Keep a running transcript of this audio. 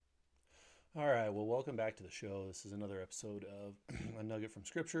All right, well, welcome back to the show. This is another episode of A Nugget from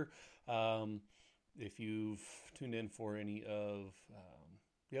Scripture. Um, if you've tuned in for any of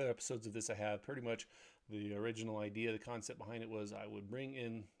the other episodes of this, I have pretty much the original idea, the concept behind it was I would bring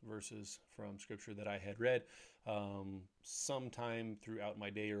in verses from Scripture that I had read sometime throughout my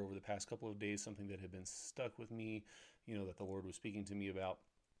day or over the past couple of days, something that had been stuck with me, that the Lord was speaking to me about.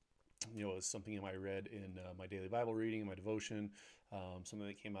 It was something I read in my daily Bible reading, my devotion, something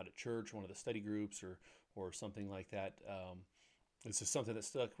that came out at church, one of the study groups, or something like that. This is something that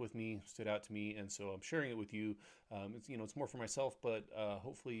stuck with me, stood out to me, and so I'm sharing it with you. It's more for myself, but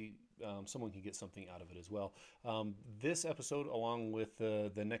hopefully someone can get something out of it as well. This episode, along with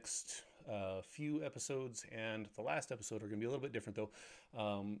the next few episodes and the last episode, are going to be a little bit different, though.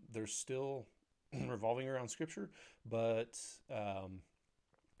 They're still revolving around Scripture, but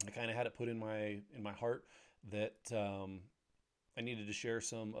I kind of had it put in my heart that I needed to share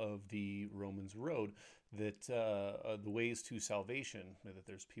some of the Romans road, that the ways to salvation. That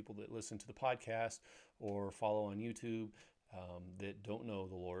there's people that listen to the podcast or follow on YouTube that don't know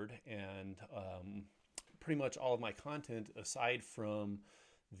the Lord, and pretty much all of my content, aside from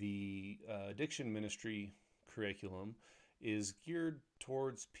the addiction ministry curriculum, is geared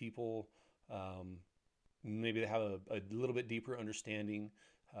towards people maybe that have a little bit deeper understanding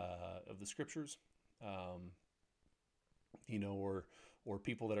of the scriptures, um, or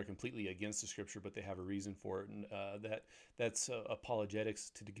people that are completely against the scripture, but they have a reason for it, and that's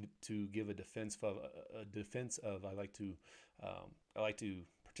apologetics to give a defense of I like to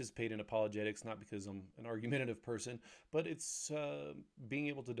participate in apologetics, not because I'm an argumentative person, but it's being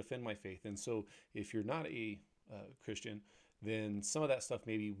able to defend my faith. And so, if you're not a Christian, then some of that stuff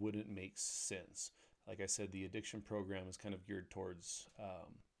maybe wouldn't make sense. Like I said, the addiction program is kind of geared towards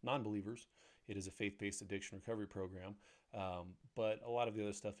non-believers. It is a faith-based addiction recovery program, but a lot of the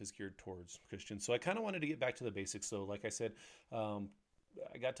other stuff is geared towards Christians. So I kind of wanted to get back to the basics. So, like I said,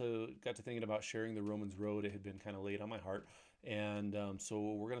 I got to thinking about sharing the Romans road. It had been kind of laid on my heart, and so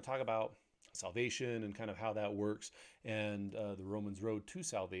we're going to talk about salvation and kind of how that works, and the Romans road to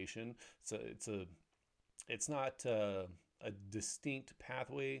salvation. It's not a distinct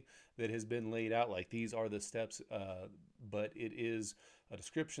pathway that has been laid out like these are the steps, but it is a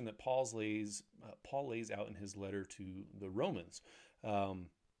description that Paul lays out in his letter to the Romans. And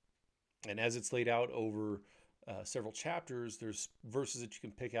as it's laid out over several chapters, there's verses that you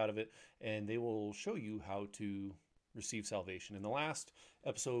can pick out of it, and they will show you how to receive salvation. In the last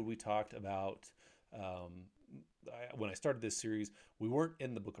episode, we talked about when I started this series, we weren't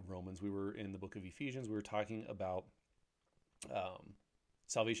in the book of Romans. We were in the book of Ephesians. We were talking about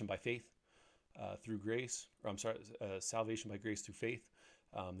salvation by faith through grace. Or I'm sorry, salvation by grace through faith.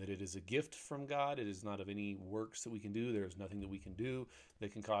 That it is a gift from God. It is not of any works that we can do. There is nothing that we can do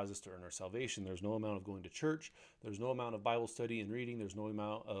that can cause us to earn our salvation. There's no amount of going to church. There's no amount of Bible study and reading. There's no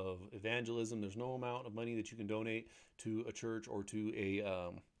amount of evangelism. There's no amount of money that you can donate to a church or to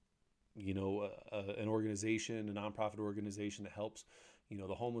an organization, a nonprofit organization that helps,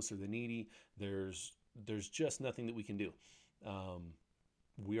 the homeless or the needy. There's just nothing that we can do.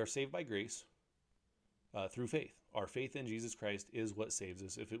 We are saved by grace through faith. Our faith in Jesus Christ is what saves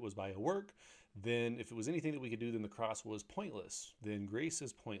us. If it was by a work, then if it was anything that we could do, then the cross was pointless. Then grace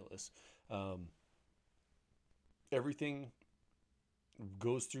is pointless. Everything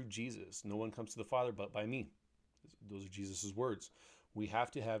goes through Jesus. No one comes to the Father but by me. Those are Jesus' words. We have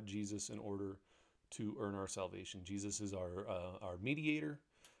to have Jesus in order to earn our salvation. Jesus is our mediator.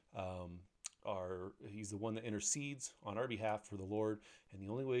 He's the one that intercedes on our behalf for the Lord, and the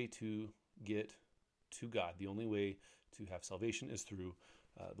only way to get to God, the only way to have salvation is through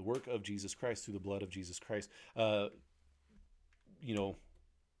the work of Jesus Christ, through the blood of Jesus Christ. There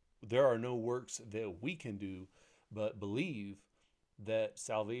are no works that we can do, but believe that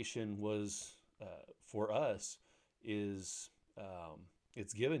salvation was for us is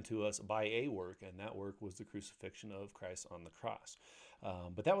it's given to us by a work, and that work was the crucifixion of Christ on the cross.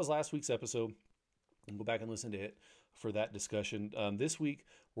 But that was last week's episode. And go back and listen to it for that discussion. This week,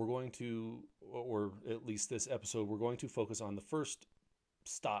 we're going to, or at least this episode, we're going to focus on the first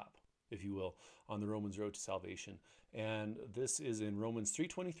stop, if you will, on the Romans road to salvation. And this is in Romans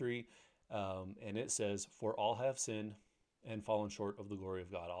 3:23, and it says, "For all have sinned and fallen short of the glory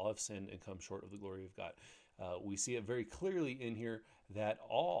of God." All have sinned and come short of the glory of God. We see it very clearly in here that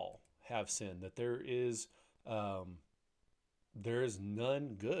all have sinned, that there is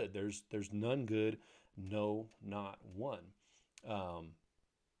none good. There's none good, no, not one.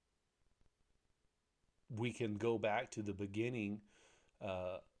 We can go back to the beginning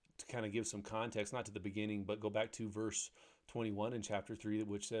to kind of give some context, not to the beginning, but go back to verse 21 in chapter 3,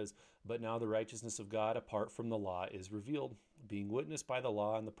 which says, "But now the righteousness of God apart from the law is revealed, being witnessed by the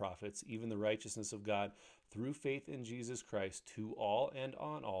law and the prophets, even the righteousness of God through faith in Jesus Christ to all and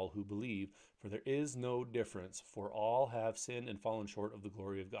on all who believe. For there is no difference, for all have sinned and fallen short of the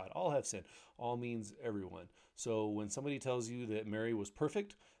glory of God." All have sinned. All means everyone. So when somebody tells you that Mary was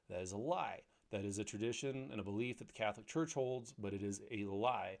perfect, that is a lie. That is a tradition and a belief that the Catholic Church holds, but it is a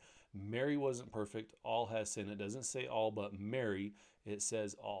lie. Mary wasn't perfect. All has sinned. It doesn't say all but Mary. It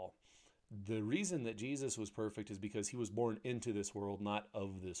says all. The reason that Jesus was perfect is because he was born into this world, not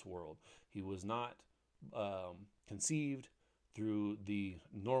of this world. He was not conceived through the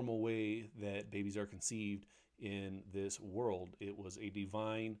normal way that babies are conceived in this world. It was a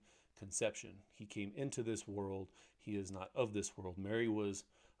divine conception. He came into this world. He is not of this world. Mary was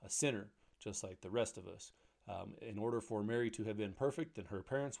a sinner, just like the rest of us. In order for Mary to have been perfect, then her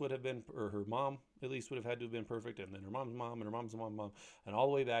parents would have been, or her mom at least would have had to have been perfect, and then her mom's mom, and her mom's mom, and all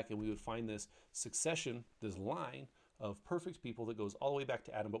the way back, and we would find this succession, this line of perfect people that goes all the way back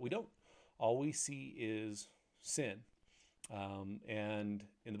to Adam, but we don't. All we see is sin. And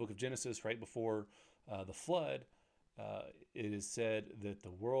in the book of Genesis, right before the flood, it is said that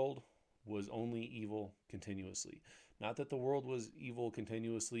the world was only evil continuously. Not that the world was evil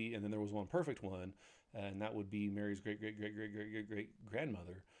continuously and then there was one perfect one, and that would be Mary's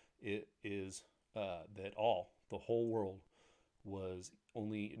great-great-great-great-great-great-grandmother. It is that the whole world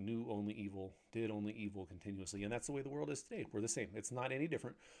knew only evil, did only evil continuously. And that's the way the world is today. We're the same. It's not any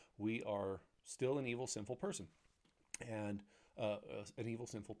different. We are still an evil, sinful person and an evil,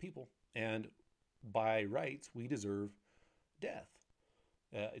 sinful people. And by rights, we deserve death.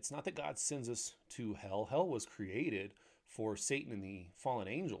 It's not that God sends us to hell. Hell was created for Satan and the fallen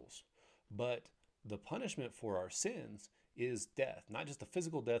angels. But the punishment for our sins is death, not just a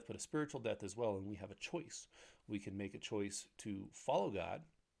physical death, but a spiritual death as well. And we have a choice. We can make a choice to follow God,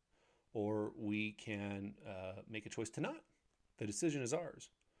 or we can make a choice to not. The decision is ours.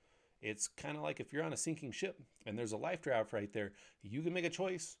 It's kind of like if you're on a sinking ship and there's a life raft right there, you can make a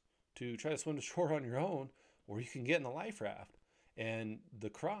choice to try to swim to shore on your own, or you can get in the life raft. And the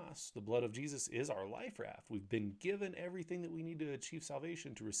cross, the blood of Jesus, is our life raft. We've been given everything that we need to achieve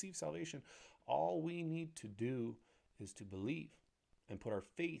salvation, to receive salvation. All we need to do is to believe and put our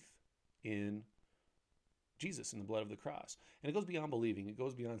faith in Jesus, in the blood of the cross. And it goes beyond believing. It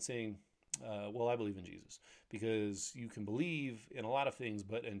goes beyond saying, well, I believe in Jesus. Because you can believe in a lot of things,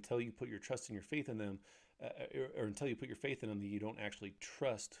 but until you put your trust and your faith in them, or until you put your faith in them, you don't actually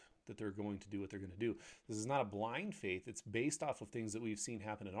trust that they're going to do what they're going to do. This is not a blind faith. It's based off of things that we've seen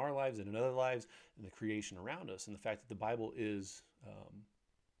happen in our lives and in other lives and the creation around us, and the fact that the Bible is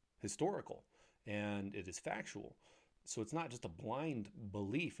historical and it is factual. So it's not just a blind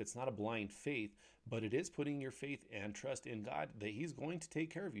belief. It's not a blind faith, but it is putting your faith and trust in God that he's going to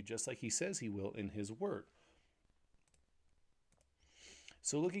take care of you, just like he says he will in his word.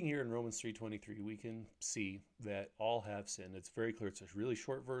 So looking here in Romans 3:23, we can see that all have sinned. It's very clear. It's a really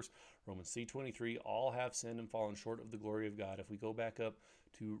short verse. Romans 3:23, all have sinned and fallen short of the glory of God. If we go back up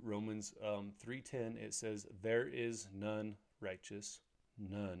to Romans 3:10, it says, there is none righteous,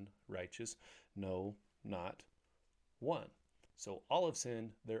 no, not one. So all have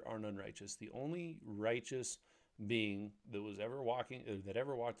sinned, there are none righteous. The only righteous being that was ever walked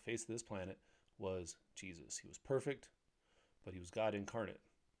the face of this planet was Jesus. He was perfect, but he was God incarnate.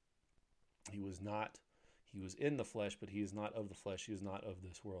 He was in the flesh, but he is not of the flesh. He is not of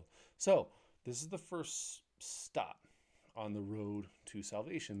this world. So this is the first stop on the road to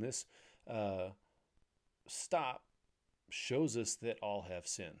salvation. This stop shows us that all have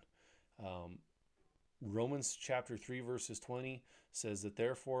sinned. Romans chapter 3 verses 20 says that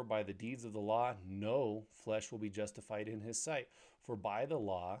therefore by the deeds of the law no flesh will be justified in his sight, for by the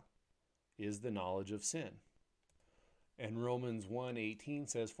law is the knowledge of sin. And Romans 1:18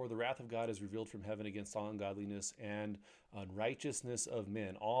 says, for the wrath of God is revealed from heaven against all ungodliness and unrighteousness of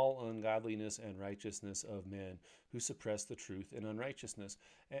men, all ungodliness and righteousness of men who suppress the truth in unrighteousness.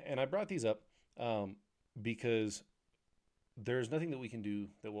 And I brought these up because there's nothing that we can do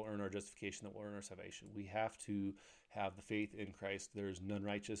that will earn our justification, that will earn our salvation. We have to have the faith in Christ. There's none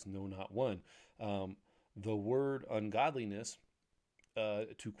righteous, no, not one. The word ungodliness,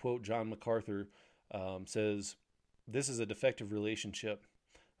 to quote John MacArthur, says, this is a defective relationship.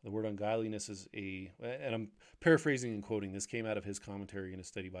 The word ungodliness is and I'm paraphrasing and quoting, this came out of his commentary in his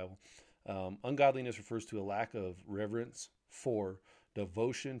study Bible. Ungodliness refers to a lack of reverence for,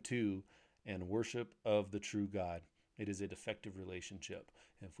 devotion to, and worship of the true God. It is a defective relationship.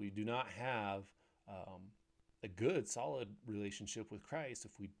 And if we do not have a good, solid relationship with Christ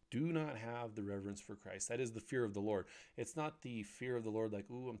if we do not have the reverence for Christ. That is the fear of the Lord. It's not the fear of the Lord like,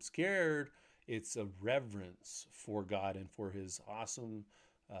 ooh, I'm scared. It's a reverence for God and for his awesome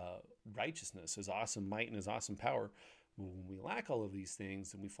righteousness, his awesome might, and his awesome power. When we lack all of these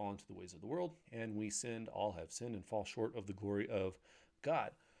things, then we fall into the ways of the world, and we sinned. All have sinned and fall short of the glory of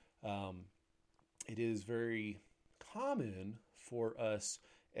God. It is very common for us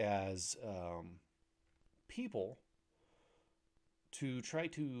as people to try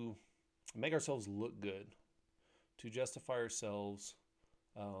to make ourselves look good, to justify ourselves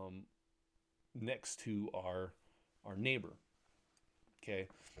next to our neighbor. Okay,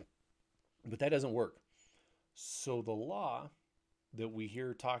 but that doesn't work. So the law that we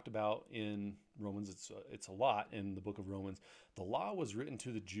hear talked about in Romans, it's a lot in the book of Romans. The law was written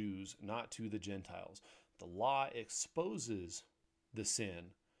to the Jews, not to the Gentiles. The law exposes the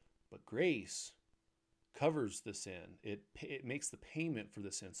sin, but grace covers the sin. It makes the payment for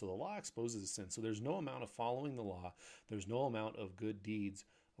the sin. So the law exposes the sin. So there's no amount of following the law. There's no amount of good deeds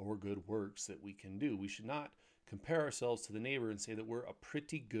or good works that we can do. We should not compare ourselves to the neighbor and say that we're a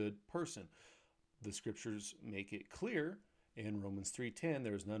pretty good person. The scriptures make it clear in Romans 3:10,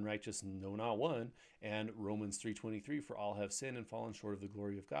 there is none righteous, no, not one, and Romans 3:23, for all have sinned and fallen short of the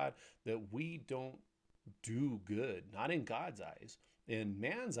glory of God, that we don't do good, not in God's eyes. In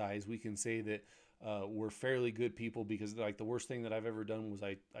man's eyes, we can say that we're fairly good people because, like, the worst thing that I've ever done was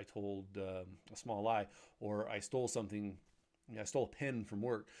I told a small lie, or I stole something. I stole a pen from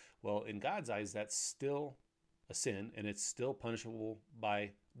work. Well, in God's eyes, that's still a sin, and it's still punishable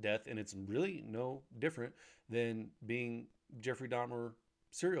by death, and it's really no different than being Jeffrey Dahmer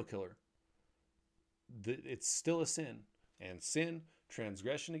serial killer. It's still a sin, and sin,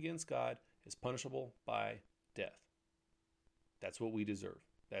 transgression against God, is punishable by death. That's what we deserve.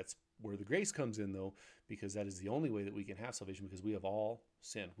 That's where the grace comes in, though, because that is the only way that we can have salvation, because we have all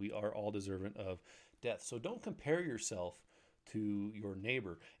sinned. We are all deserving of death. So don't compare yourself to your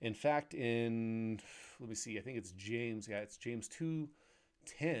neighbor. In fact, let me see, I think it's James. Yeah, it's James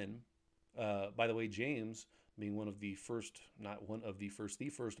 2:10. By the way, James, being one of the first, not one of the first, the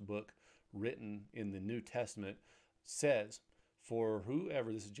first book written in the New Testament, says, for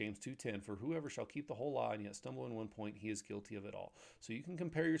whoever, this is James 2:10, for whoever shall keep the whole law and yet stumble in one point, he is guilty of it all. So you can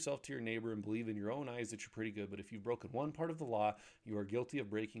compare yourself to your neighbor and believe in your own eyes that you're pretty good, but if you've broken one part of the law, you are guilty of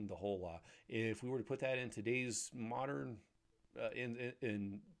breaking the whole law. If we were to put that in today's modern,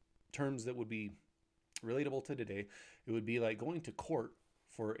 in terms that would be relatable to today, it would be like going to court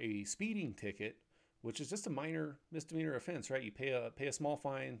for a speeding ticket, which is just a minor misdemeanor offense, right? You pay a small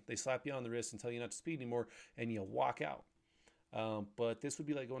fine, they slap you on the wrist and tell you not to speed anymore, and you walk out. But this would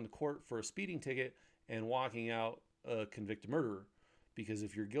be like going to court for a speeding ticket and walking out a convicted murderer. Because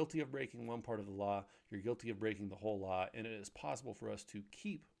if you're guilty of breaking one part of the law, you're guilty of breaking the whole law, and it is possible for us to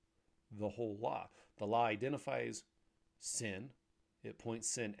keep the whole law. The law identifies sin. It points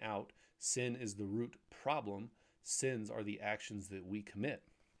sin out. Sin is the root problem. Sins are the actions that we commit.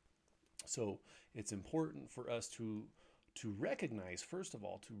 So it's important for us to recognize, first of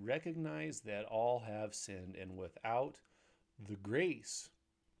all, to recognize that all have sinned, and without the grace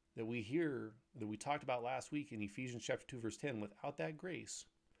that we hear, that we talked about last week in Ephesians chapter 2, verse 10, without that grace,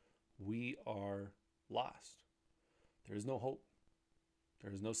 we are lost. There is no hope.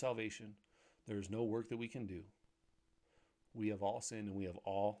 There is no salvation. There is no work that we can do. We have all sinned and we have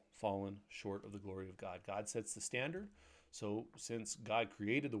all fallen short of the glory of God. God sets the standard. So since God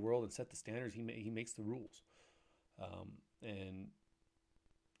created the world and set the standards, he makes the rules. And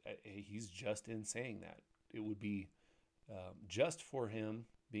he's just in saying that. It would be just for him,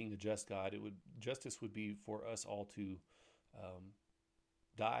 being a just God, justice would be for us all to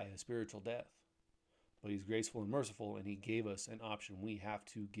die a spiritual death. But he's graceful and merciful, and he gave us an option. We have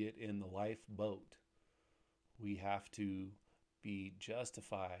to get in the lifeboat. We have to be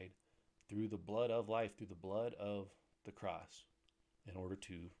justified through the blood of life, through the blood of the cross, in order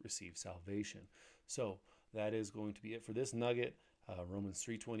to receive salvation. So that is going to be it for this nugget. Romans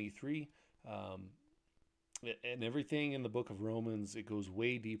 3:23. And everything in the book of Romans, it goes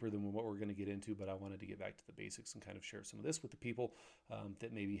way deeper than what we're going to get into, but I wanted to get back to the basics and kind of share some of this with the people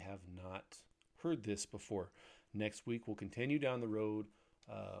that maybe have not heard this before. Next week, we'll continue down the road,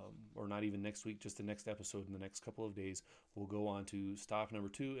 or not even next week, just the next episode in the next couple of days. We'll go on to stop number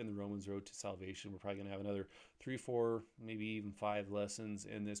 2 in the Romans Road to Salvation. We're probably going to have another 3, 4, maybe even 5 lessons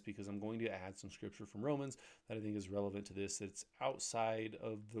in this, because I'm going to add some scripture from Romans that I think is relevant to this. It's outside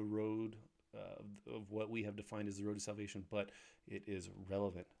of the road of what we have defined as the road to salvation, but it is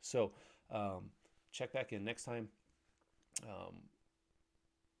relevant. So check back in next time.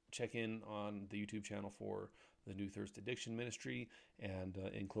 Check in on the YouTube channel for the New Thirst Addiction Ministry. And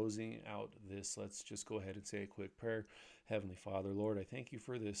in closing out this, let's just go ahead and say a quick prayer. Heavenly Father, Lord, I thank you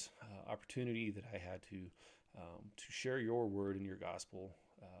for this opportunity that I had to share your word and your gospel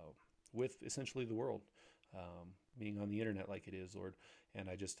with essentially the world, being on the internet like it is, Lord. And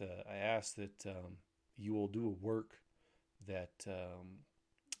I ask that you will do a work that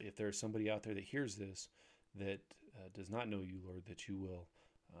if there's somebody out there that hears this that does not know you, Lord, that you will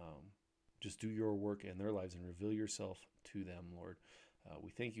just do your work in their lives and reveal yourself to them, Lord.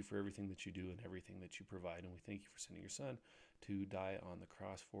 We thank you for everything that you do and everything that you provide, and we thank you for sending your Son to die on the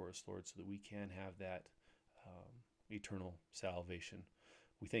cross for us, Lord, so that we can have that eternal salvation.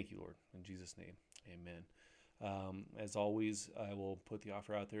 We thank you, Lord, in Jesus' name, amen. As always, I will put the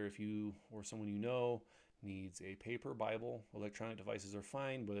offer out there. If you or someone you know needs a paper Bible, electronic devices are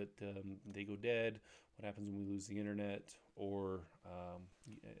fine, but they go dead. What happens when we lose the internet?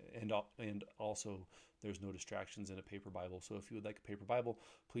 And also there's no distractions in a paper Bible. So if you would like a paper Bible,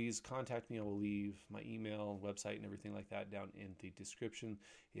 please contact me. I will leave my email, website, and everything like that down in the description.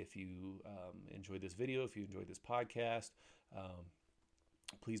 If you enjoyed this video, if you enjoyed this podcast,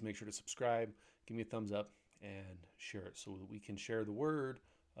 please make sure to subscribe, give me a thumbs up, and share it so that we can share the word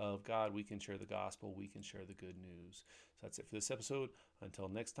of God, we can share the gospel, we can share the good news. So that's it for this episode. Until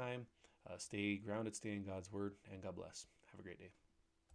next time, stay grounded, stay in God's word, and God bless. Have a great day.